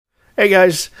Hey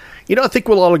guys, I think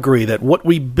we'll all agree that what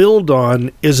we build on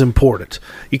is important.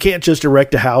 You can't just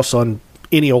erect a house on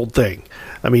any old thing.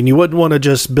 I mean, you wouldn't want to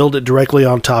just build it directly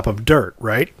on top of dirt,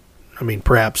 right? I mean,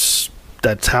 perhaps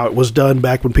that's how it was done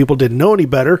back when people didn't know any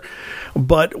better,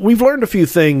 but we've learned a few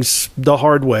things the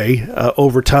hard way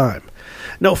over time.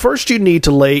 Now, first you need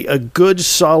to lay a good,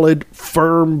 solid,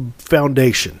 firm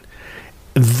foundation.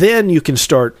 Then you can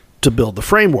start to build the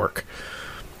framework.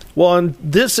 Well, on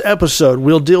this episode,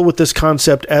 we'll deal with this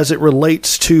concept as it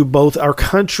relates to both our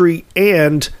country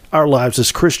and our lives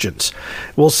as Christians.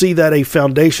 We'll see that a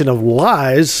foundation of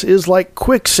lies is like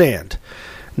quicksand.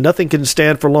 Nothing can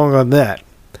stand for long on that.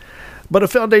 But a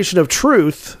foundation of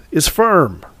truth is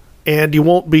firm, and you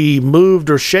won't be moved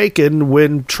or shaken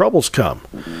when troubles come.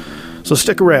 So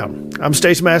stick around. I'm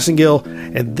Stace Massengill,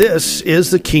 and this is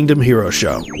the Kingdom Hero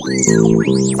Show.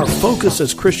 Our focus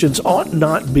as Christians ought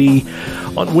not be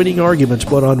on winning arguments,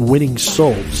 but on winning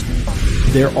souls.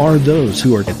 There are those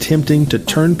who are attempting to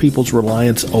turn people's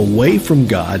reliance away from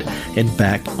God and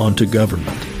back onto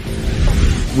government.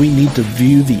 We need to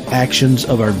view the actions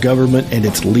of our government and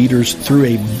its leaders through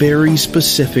a very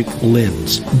specific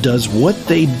lens. Does what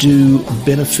they do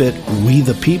benefit we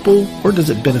the people, or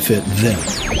does it benefit them?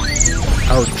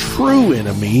 Our true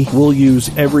enemy will use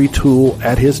every tool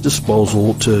at his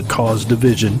disposal to cause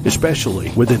division,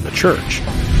 especially within the church.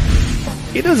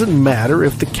 It doesn't matter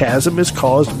if the chasm is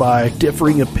caused by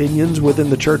differing opinions within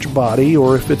the church body,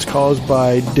 or if it's caused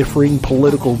by differing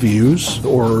political views,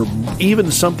 or even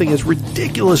something as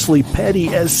ridiculously petty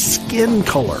as skin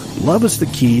color. Love is the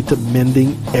key to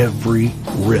mending every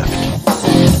rift.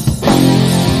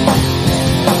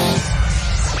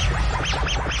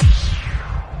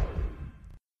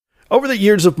 Over the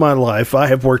years of my life, I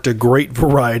have worked a great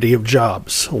variety of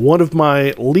jobs. One of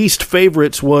my least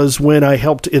favorites was when I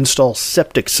helped install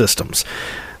septic systems.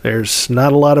 There's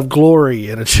not a lot of glory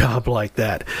in a job like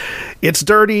that. It's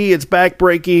dirty, it's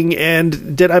backbreaking,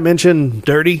 and did I mention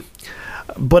dirty?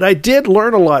 But I did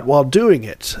learn a lot while doing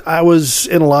it. I was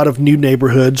in a lot of new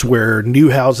neighborhoods where new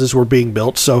houses were being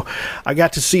built, so I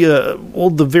got to see the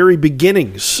very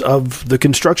beginnings of the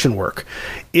construction work.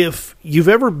 If you've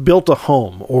ever built a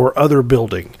home or other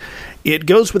building, it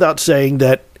goes without saying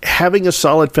that having a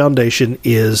solid foundation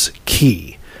is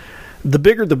key. The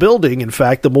bigger the building, in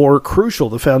fact, the more crucial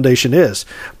the foundation is.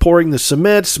 Pouring the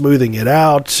cement, smoothing it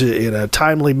out in a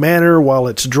timely manner while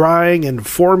it's drying, and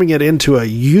forming it into a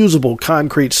usable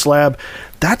concrete slab,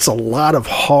 that's a lot of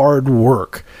hard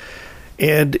work.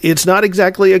 And it's not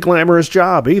exactly a glamorous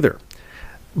job either.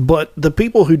 But the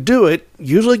people who do it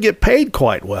usually get paid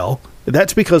quite well.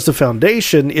 That's because the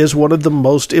foundation is one of the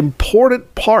most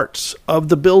important parts of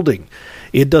the building.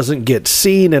 It doesn't get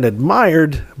seen and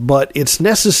admired, but it's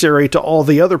necessary to all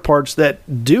the other parts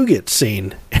that do get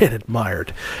seen and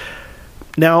admired.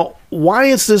 Now, why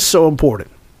is this so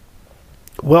important?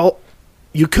 Well,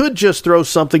 you could just throw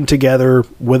something together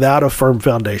without a firm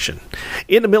foundation.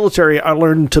 In the military, I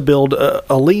learned to build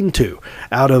a lean-to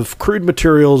out of crude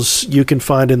materials you can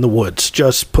find in the woods.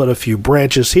 Just put a few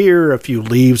branches here, a few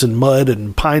leaves and mud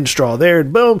and pine straw there,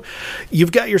 and boom,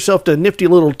 you've got yourself a nifty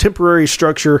little temporary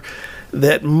structure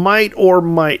that might or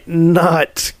might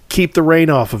not keep the rain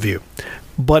off of you,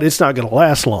 but it's not going to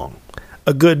last long.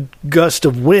 A good gust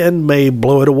of wind may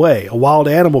blow it away. A wild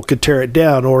animal could tear it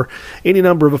down, or any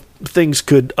number of things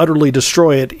could utterly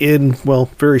destroy it in,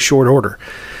 very short order.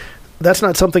 That's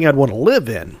not something I'd want to live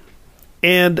in.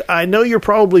 And I know you're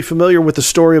probably familiar with the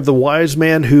story of the wise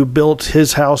man who built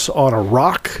his house on a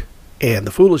rock, and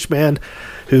the foolish man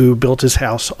who built his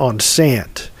house on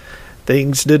sand.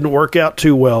 Things didn't work out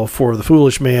too well for the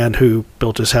foolish man who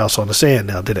built his house on the sand,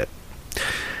 now did it?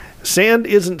 Sand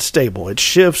isn't stable. It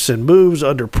shifts and moves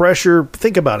under pressure.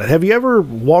 Think about it. Have you ever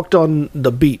walked on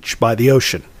the beach by the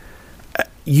ocean?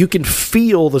 You can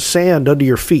feel the sand under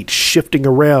your feet shifting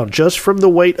around just from the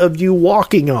weight of you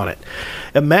walking on it.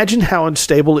 Imagine how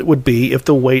unstable it would be if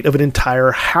the weight of an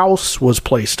entire house was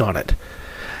placed on it.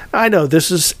 I know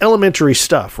this is elementary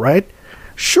stuff, right?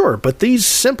 Sure, but these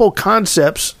simple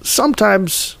concepts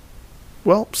sometimes,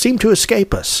 seem to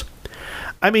escape us.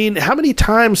 I mean, how many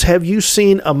times have you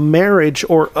seen a marriage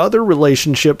or other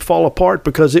relationship fall apart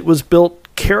because it was built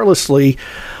carelessly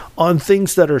on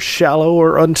things that are shallow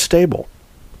or unstable?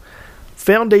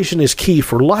 Foundation is key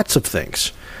for lots of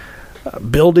things.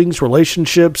 Buildings,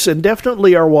 relationships, and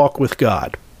definitely our walk with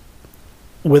God.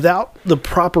 Without the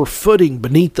proper footing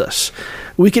beneath us,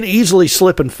 we can easily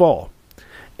slip and fall.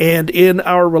 And in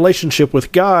our relationship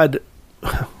with God,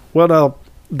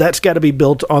 that's got to be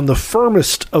built on the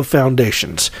firmest of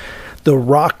foundations, the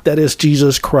rock that is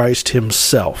Jesus Christ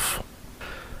himself.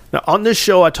 Now, on this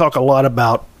show, I talk a lot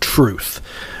about truth.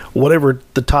 Whatever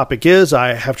the topic is,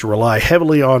 I have to rely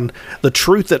heavily on the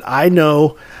truth that I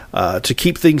know to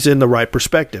keep things in the right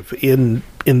perspective. In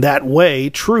that way,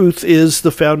 truth is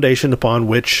the foundation upon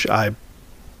which I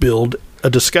build a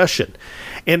discussion.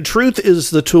 And truth is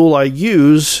the tool I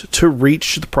use to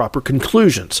reach the proper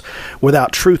conclusions.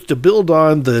 Without truth to build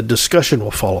on, the discussion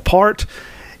will fall apart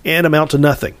and amount to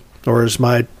nothing. Or as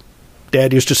my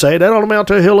dad used to say, that don't amount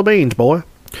to a hill of beans, boy.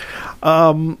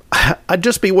 I'd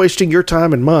just be wasting your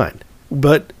time and mine.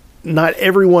 But not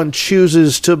everyone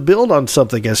chooses to build on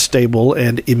something as stable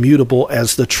and immutable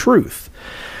as the truth.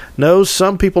 No,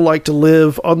 some people like to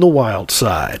live on the wild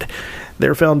side.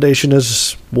 Their foundation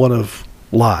is one of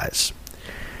lies.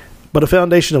 But a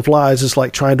foundation of lies is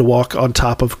like trying to walk on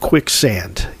top of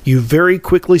quicksand. You very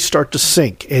quickly start to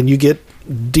sink, and you get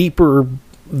deeper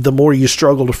the more you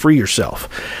struggle to free yourself.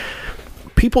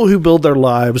 People who build their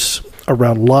lives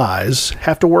around lies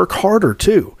have to work harder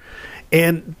too,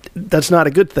 and that's not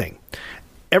a good thing.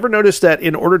 Ever notice that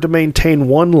in order to maintain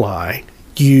one lie,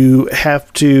 you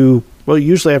have to, you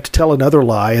usually have to tell another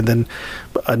lie, and then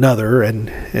another, and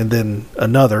then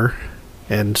another,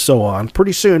 and so on.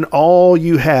 Pretty soon, all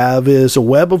you have is a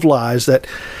web of lies that,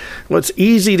 it's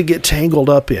easy to get tangled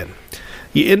up in.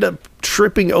 You end up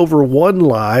tripping over one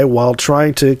lie while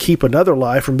trying to keep another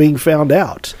lie from being found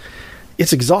out.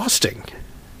 It's exhausting.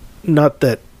 Not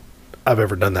that I've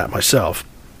ever done that myself.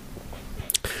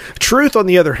 Truth, on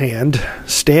the other hand,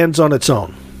 stands on its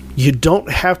own. You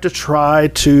don't have to try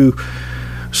to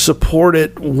support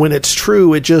it when it's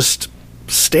true. It just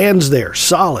stands there,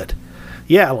 solid.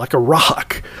 Yeah, like a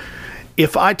rock.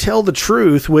 If I tell the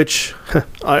truth, which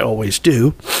I always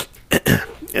do,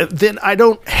 then I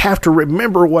don't have to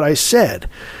remember what I said.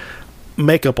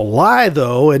 Make up a lie,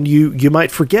 though, and you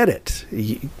might forget it.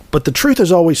 But the truth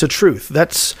is always the truth.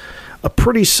 That's a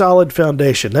pretty solid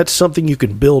foundation. That's something you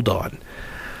can build on.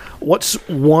 What's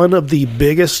one of the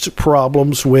biggest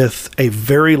problems with a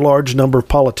very large number of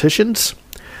politicians?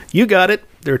 You got it.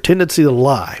 Their tendency to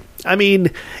lie. I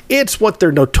mean, it's what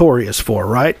they're notorious for,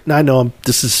 right? And I know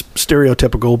this is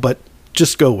stereotypical, but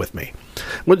just go with me.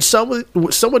 When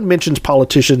someone mentions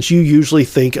politicians, you usually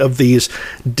think of these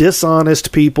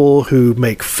dishonest people who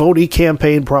make phony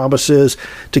campaign promises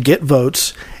to get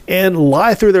votes and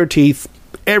lie through their teeth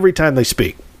every time they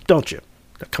speak, don't you?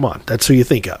 Come on, that's who you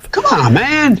think of. Come on,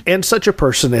 man. And such a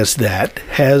person as that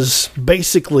has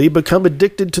basically become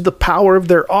addicted to the power of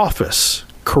their office,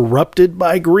 corrupted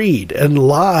by greed, and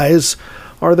lies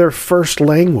are their first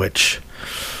language.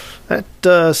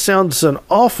 That sounds an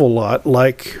awful lot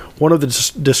like one of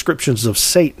the descriptions of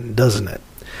Satan, doesn't it?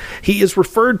 He is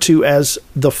referred to as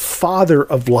the father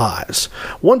of lies.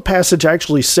 One passage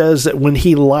actually says that when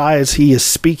he lies, he is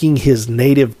speaking his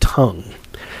native tongue.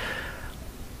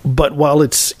 But while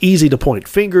it's easy to point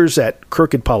fingers at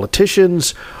crooked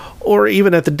politicians or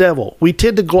even at the devil, we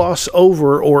tend to gloss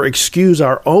over or excuse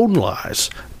our own lies.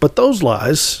 But those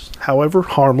lies, however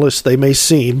harmless they may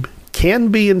seem, can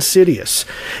be insidious.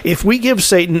 If we give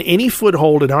Satan any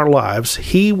foothold in our lives,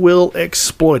 he will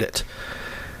exploit it.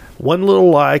 One little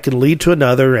lie can lead to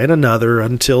another and another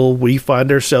until we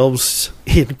find ourselves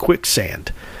in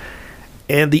quicksand.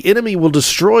 And the enemy will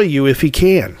destroy you if he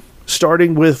can,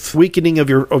 starting with weakening of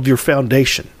your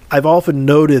foundation. I've often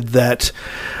noted that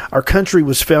our country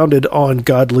was founded on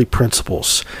godly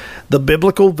principles. The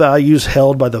biblical values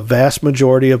held by the vast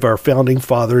majority of our founding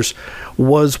fathers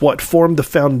was what formed the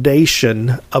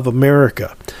foundation of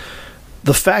America.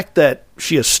 The fact that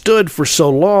she has stood for so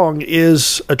long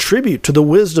is a tribute to the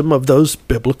wisdom of those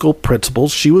biblical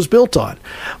principles she was built on.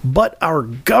 But our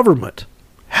government,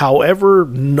 however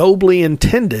nobly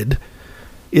intended,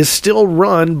 is still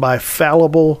run by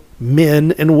fallible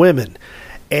men and women.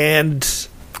 And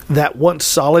that once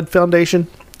solid foundation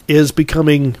is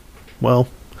becoming, more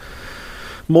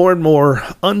and more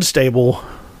unstable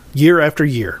year after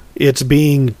year. It's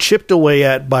being chipped away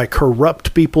at by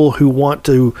corrupt people who want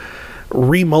to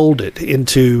remold it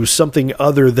into something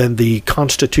other than the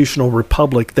constitutional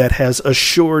republic that has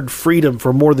assured freedom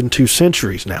for more than 2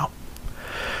 centuries now.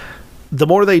 The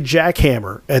more they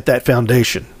jackhammer at that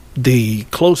foundation, the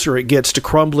closer it gets to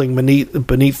crumbling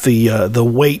beneath the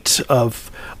weight of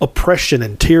oppression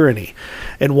and tyranny.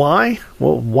 And why?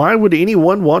 Well, why would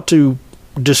anyone want to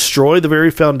destroy the very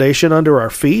foundation under our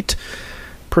feet?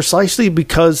 Precisely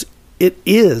because it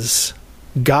is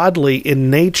godly in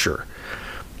nature.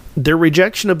 Their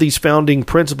rejection of these founding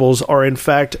principles are in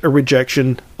fact a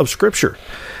rejection of Scripture.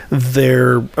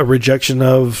 They're a rejection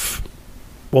of,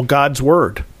 God's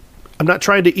Word. I'm not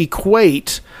trying to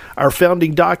equate our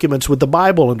founding documents with the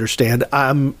Bible, understand.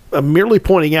 I'm merely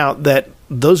pointing out that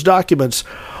those documents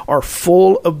are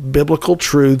full of biblical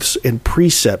truths and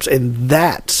precepts, and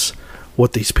that's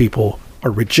what these people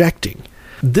are rejecting.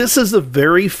 This is the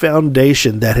very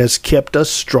foundation that has kept us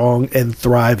strong and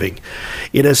thriving.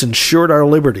 It has ensured our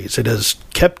liberties. It has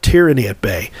kept tyranny at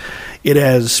bay. It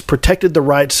has protected the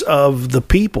rights of the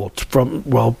people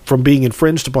from being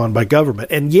infringed upon by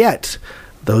government. And yet,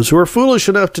 those who are foolish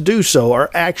enough to do so are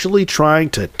actually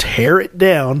trying to tear it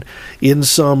down in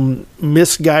some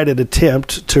misguided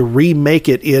attempt to remake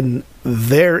it in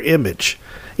their image,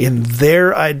 in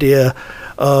their idea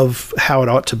of how it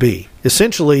ought to be.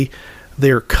 Essentially,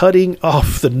 they're cutting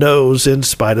off the nose in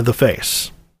spite of the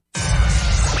face.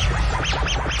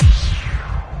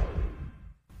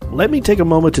 Let me take a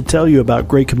moment to tell you about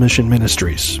Great Commission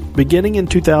Ministries. Beginning in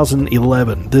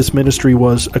 2011, this ministry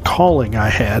was a calling I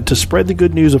had to spread the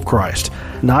good news of Christ.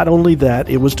 Not only that,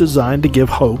 it was designed to give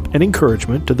hope and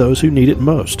encouragement to those who need it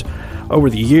most. Over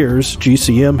the years,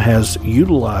 GCM has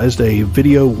utilized a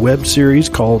video web series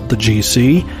called The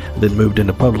GC, then moved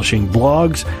into publishing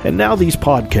blogs, and now these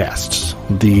podcasts.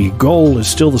 The goal is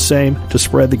still the same, to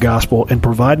spread the gospel and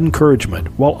provide encouragement,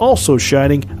 while also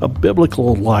shining a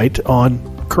biblical light on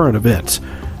current events.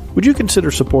 Would you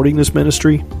consider supporting this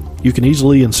ministry? You can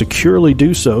easily and securely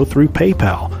do so through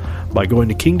PayPal by going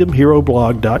to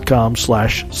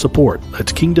kingdomheroblog.com/support.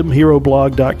 That's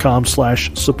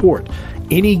kingdomheroblog.com/support.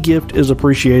 Any gift is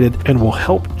appreciated and will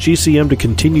help GCM to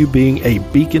continue being a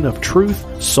beacon of truth,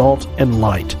 salt, and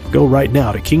light. Go right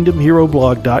now to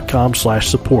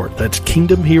kingdomheroblog.com/support. That's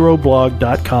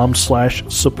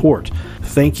kingdomheroblog.com/support.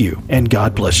 Thank you, and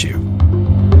God bless you.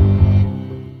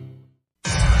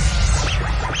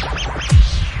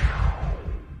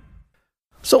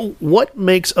 So what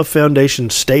makes a foundation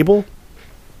stable?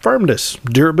 Firmness,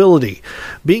 durability,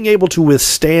 being able to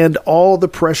withstand all the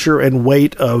pressure and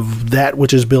weight of that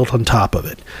which is built on top of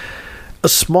it. A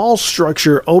small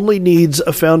structure only needs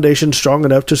a foundation strong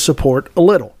enough to support a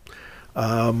little.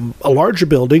 A larger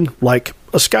building, like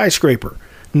a skyscraper,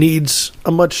 needs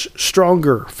a much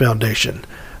stronger foundation.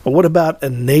 What about a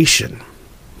nation?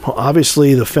 Well,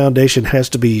 obviously, the foundation has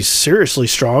to be seriously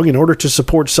strong in order to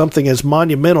support something as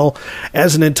monumental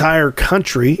as an entire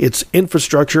country, its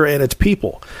infrastructure, and its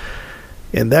people.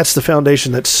 And that's the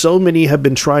foundation that so many have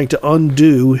been trying to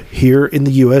undo here in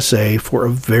the USA for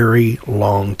a very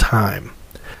long time.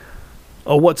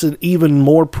 What's an even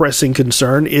more pressing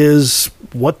concern is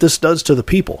what this does to the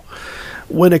people.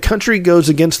 When a country goes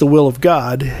against the will of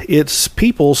God, its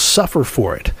people suffer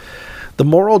for it. The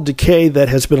moral decay that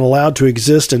has been allowed to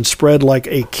exist and spread like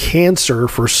a cancer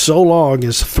for so long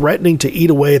is threatening to eat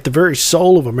away at the very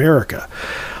soul of America.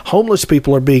 Homeless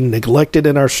people are being neglected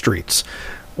in our streets.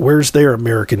 Where's their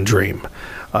American dream?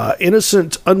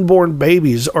 Innocent unborn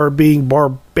babies are being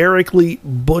barbarically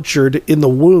butchered in the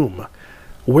womb.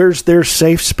 Where's their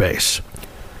safe space?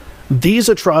 These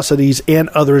atrocities and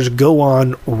others go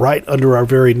on right under our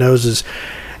very noses,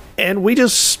 and we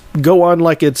just go on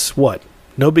like it's, what,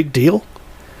 no big deal?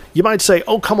 You might say,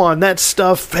 oh, come on, that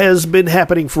stuff has been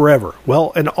happening forever.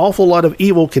 Well, an awful lot of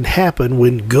evil can happen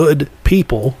when good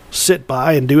people sit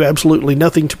by and do absolutely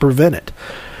nothing to prevent it.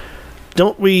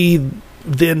 Don't we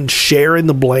then share in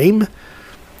the blame?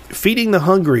 Feeding the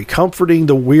hungry, comforting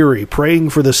the weary,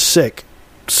 praying for the sick,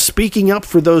 speaking up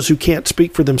for those who can't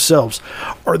speak for themselves.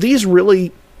 Are these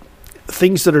really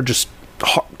things that are just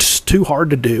too hard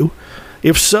to do?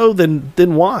 If so, then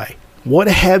why? What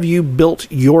have you built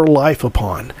your life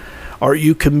upon? Are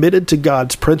you committed to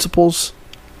God's principles?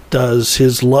 Does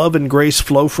His love and grace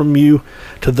flow from you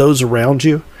to those around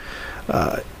you?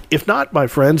 If not, my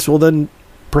friends, well then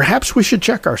perhaps we should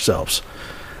check ourselves.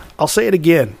 I'll say it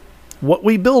again. What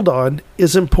we build on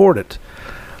is important.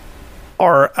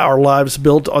 Are our lives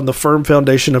built on the firm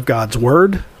foundation of God's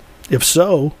Word? If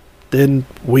so, then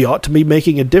we ought to be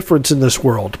making a difference in this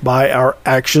world by our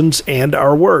actions and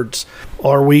our words.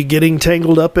 Are we getting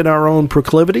tangled up in our own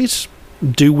proclivities?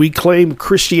 Do we claim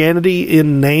Christianity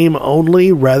in name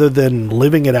only rather than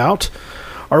living it out?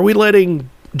 Are we letting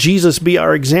Jesus be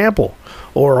our example,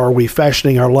 or are we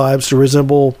fashioning our lives to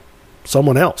resemble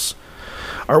someone else?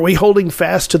 Are we holding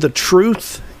fast to the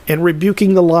truth and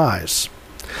rebuking the lies?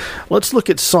 Let's look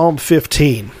at Psalm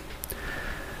 15.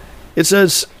 It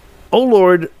says, O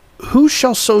Lord, who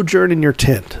shall sojourn in your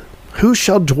tent? Who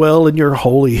shall dwell in your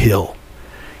holy hill?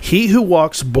 He who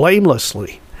walks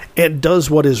blamelessly and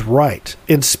does what is right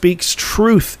and speaks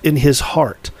truth in his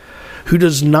heart, who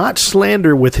does not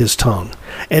slander with his tongue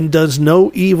and does no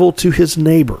evil to his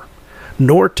neighbor,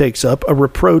 nor takes up a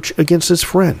reproach against his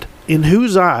friend, in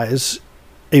whose eyes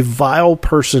a vile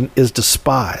person is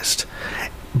despised,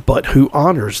 but who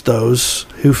honors those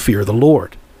who fear the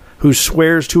Lord, who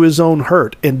swears to his own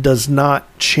hurt and does not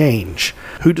change,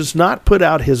 who does not put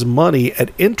out his money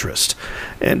at interest,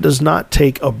 and does not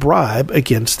take a bribe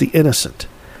against the innocent.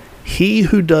 He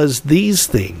who does these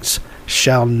things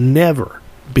shall never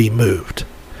be moved.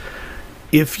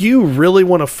 If you really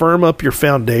want to firm up your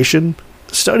foundation,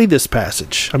 study this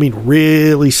passage.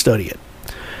 Really study it.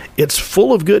 It's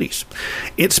full of goodies.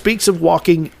 It speaks of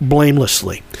walking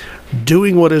blamelessly,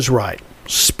 doing what is right,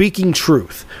 speaking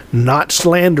truth, not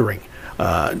slandering,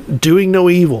 doing no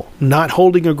evil, not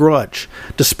holding a grudge,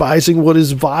 despising what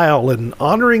is vile, and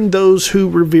honoring those who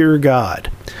revere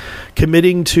God,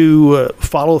 committing to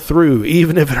follow through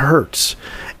even if it hurts.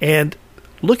 And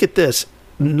look at this,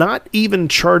 not even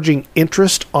charging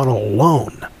interest on a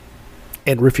loan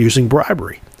and refusing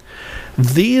bribery.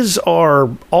 These are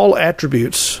all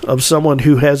attributes of someone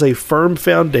who has a firm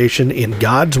foundation in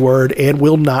God's word and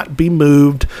will not be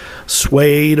moved,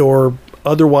 swayed, or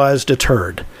otherwise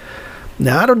deterred.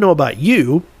 Now, I don't know about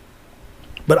you,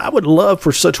 but I would love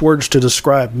for such words to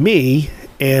describe me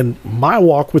and my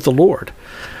walk with the Lord.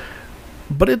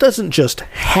 But it doesn't just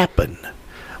happen.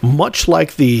 Much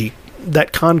like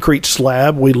that concrete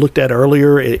slab we looked at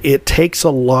earlier, it takes a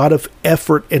lot of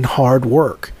effort and hard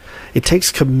work. It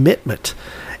takes commitment,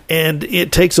 and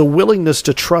it takes a willingness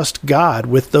to trust God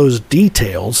with those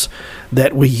details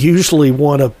that we usually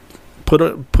want to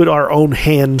put our own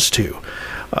hands to.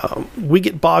 We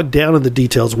get bogged down in the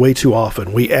details way too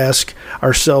often. We ask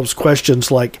ourselves questions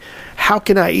like, how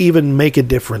can I even make a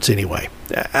difference anyway?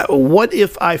 What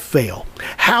if I fail?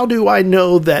 How do I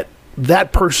know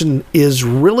that person is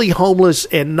really homeless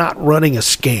and not running a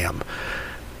scam?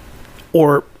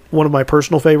 Or one of my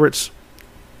personal favorites,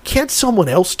 can't someone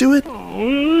else do it?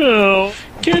 No.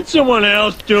 Can't someone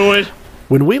else do it?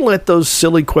 When we let those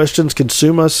silly questions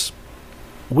consume us,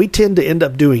 we tend to end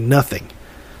up doing nothing.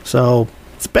 So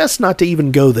it's best not to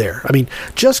even go there.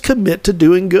 Just commit to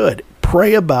doing good.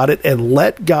 Pray about it and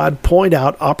let God point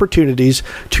out opportunities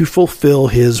to fulfill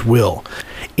His will.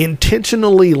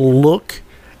 Intentionally look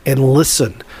and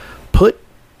listen.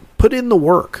 Put in the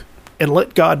work and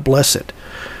let God bless it.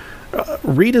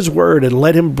 Read His word and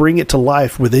let Him bring it to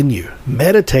life within you.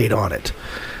 Meditate on it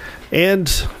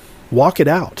and walk it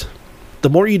out. The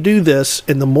more you do this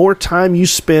and the more time you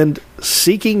spend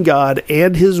seeking God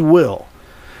and His will,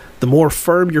 the more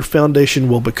firm your foundation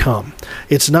will become.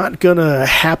 It's not going to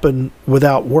happen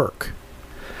without work.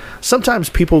 Sometimes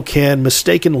people can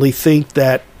mistakenly think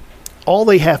that all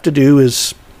they have to do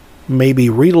is maybe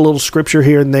read a little scripture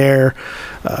here and there,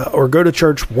 or go to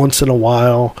church once in a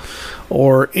while,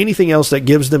 or anything else that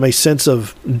gives them a sense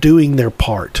of doing their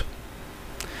part.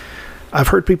 I've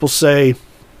heard people say,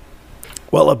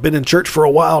 well, I've been in church for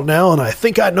a while now, and I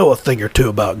think I know a thing or two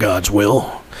about God's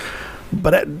will.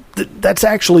 But that's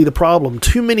actually the problem.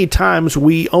 Too many times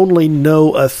we only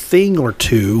know a thing or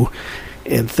two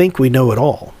and think we know it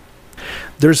all.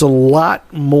 There's a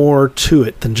lot more to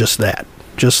it than just that.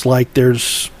 Just like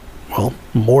there's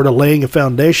more to laying a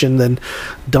foundation than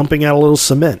dumping out a little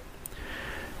cement.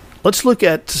 Let's look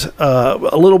at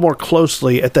a little more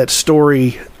closely at that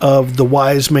story of the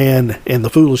wise man and the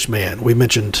foolish man we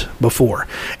mentioned before.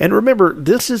 And remember,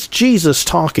 this is Jesus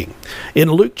talking. In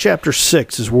Luke chapter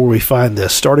 6 is where we find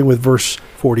this, starting with verse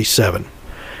 47.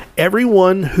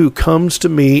 Everyone who comes to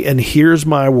me and hears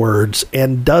my words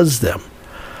and does them,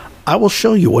 I will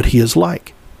show you what he is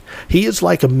like. He is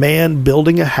like a man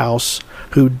building a house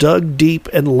who dug deep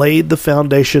and laid the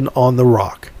foundation on the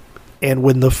rock. And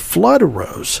when the flood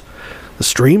arose, the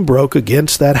stream broke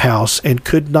against that house and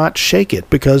could not shake it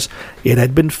because it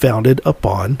had been founded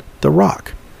upon the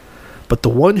rock. But the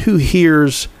one who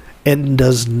hears and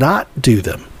does not do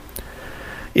them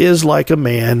is like a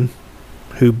man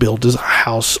who built his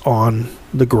house on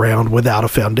the ground without a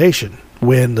foundation.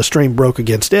 When the stream broke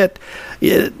against it,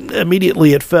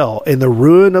 immediately it fell, and the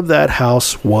ruin of that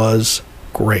house was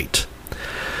great.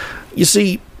 You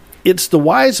see, it's the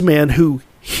wise man who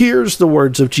hears the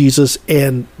words of Jesus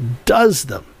and does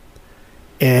them.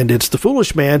 And it's the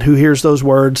foolish man who hears those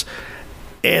words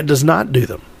and does not do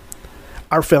them.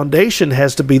 Our foundation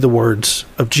has to be the words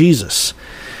of Jesus.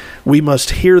 We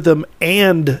must hear them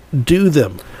and do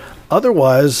them.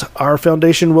 Otherwise, our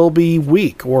foundation will be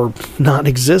weak or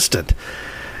non-existent.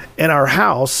 And our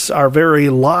house, our very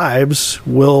lives,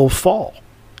 will fall.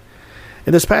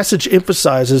 And this passage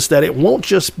emphasizes that it won't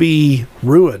just be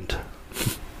ruined,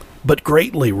 but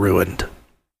greatly ruined.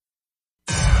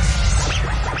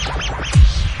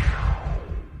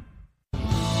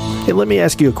 Hey, let me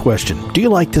ask you a question. Do you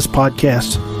like this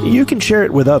podcast? You can share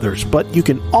it with others, but you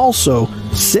can also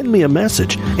send me a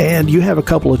message. And you have a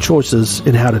couple of choices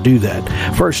in how to do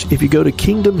that. First, if you go to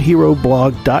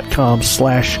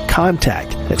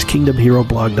kingdomheroblog.com/contact, that's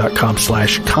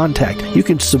kingdomheroblog.com/contact, you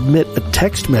can submit a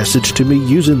text message to me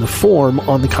using the form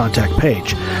on the contact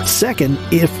page. Second,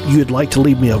 if you'd like to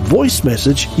leave me a voice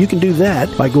message, you can do that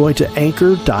by going to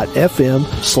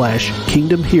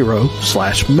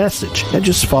anchor.fm/kingdomhero/message and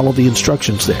just follow the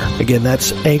instructions there. Again,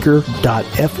 that's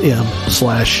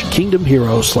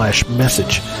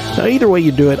anchor.fm/kingdomhero/message. Now, either way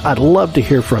you do it, I'd love to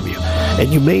hear from you.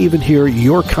 And you may even hear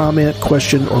your comment,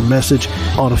 question, or message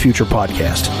on a future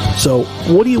podcast. So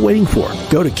what are you waiting for?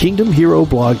 Go to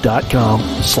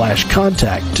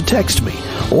kingdomheroblog.com/contact to text me,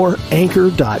 or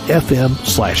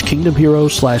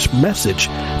anchor.fm/kingdomhero/message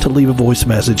to leave a voice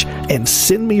message, and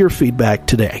send me your feedback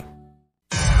today.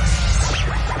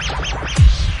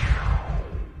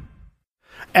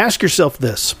 Ask yourself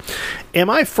this: am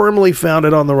I firmly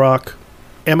founded on the rock?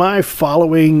 Am I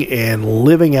following and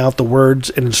living out the words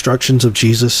and instructions of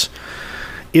Jesus?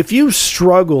 If you've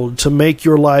struggled to make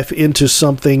your life into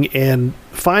something and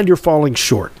find you're falling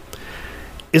short,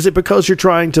 is it because you're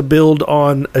trying to build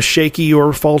on a shaky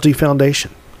or faulty foundation?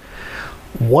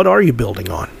 What are you building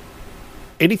on?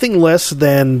 Anything less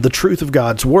than the truth of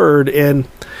God's Word, and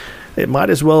it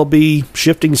might as well be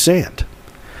shifting sand.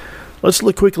 Let's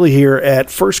look quickly here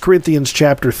at 1 Corinthians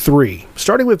chapter 3,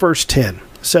 starting with verse 10.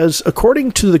 It says,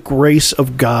 "According to the grace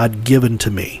of God given to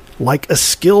me, like a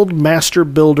skilled master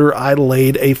builder, I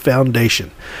laid a foundation,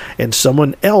 and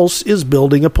someone else is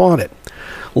building upon it.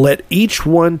 Let each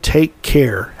one take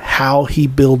care how he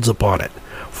builds upon it.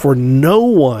 For no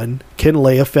one can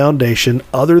lay a foundation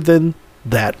other than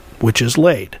that which is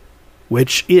laid,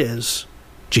 which is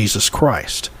Jesus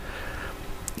Christ."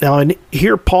 Now, and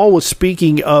here Paul was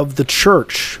speaking of the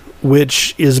church,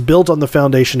 which is built on the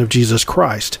foundation of Jesus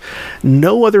Christ.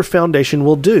 No other foundation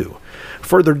will do.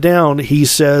 Further down, he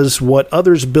says, what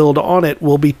others build on it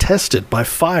will be tested by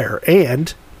fire.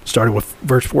 And, starting with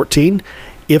verse 14,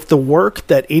 if the work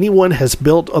that anyone has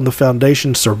built on the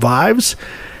foundation survives,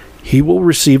 he will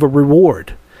receive a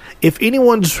reward. If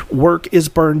anyone's work is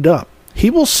burned up,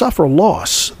 he will suffer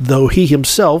loss, though he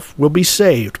himself will be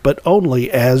saved, but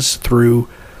only as through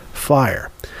fire.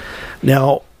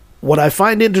 Now, what I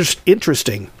find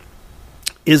interesting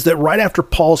is that right after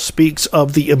Paul speaks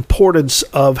of the importance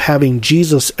of having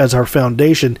Jesus as our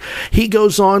foundation, he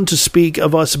goes on to speak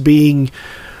of us being,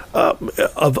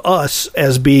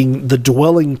 as being the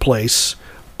dwelling place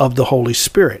of the Holy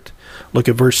Spirit. Look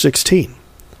at verse 16.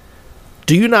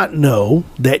 "Do you not know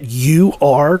that you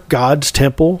are God's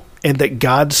temple and that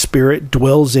God's Spirit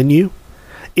dwells in you?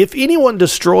 If anyone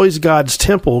destroys God's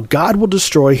temple, God will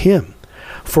destroy him.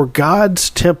 For God's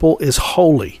temple is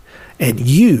holy, and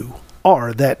you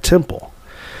are that temple."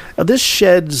 Now, this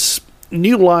sheds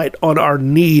new light on our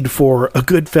need for a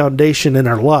good foundation in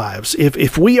our lives.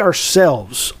 If we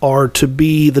ourselves are to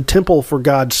be the temple for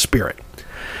God's Spirit,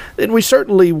 then we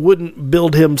certainly wouldn't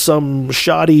build him some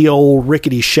shoddy old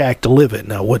rickety shack to live in,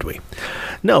 now would we?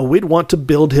 No, we'd want to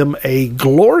build him a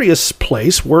glorious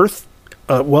place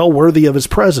worthy of his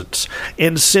presence.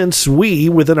 And since we,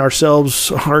 within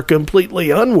ourselves, are completely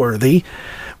unworthy,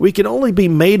 we can only be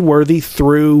made worthy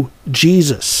through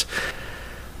Jesus.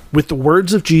 With the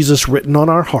words of Jesus written on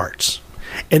our hearts,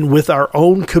 and with our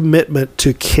own commitment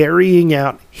to carrying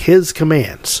out his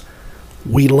commands,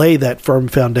 we lay that firm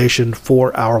foundation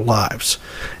for our lives.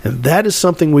 And that is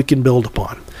something we can build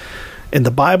upon. And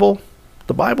the Bible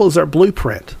is our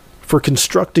blueprint for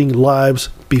constructing lives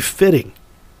befitting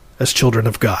as children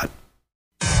of God.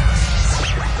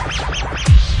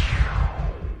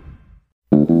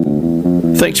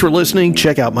 Thanks for listening.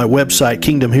 Check out my website,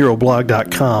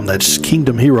 kingdomheroblog.com. That's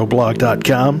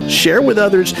kingdomheroblog.com. Share with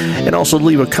others, and also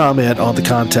leave a comment on the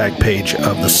contact page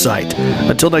of the site.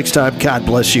 Until next time, God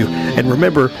bless you. And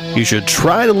remember, you should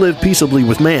try to live peaceably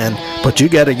with man, but you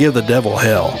got to give the devil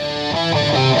hell.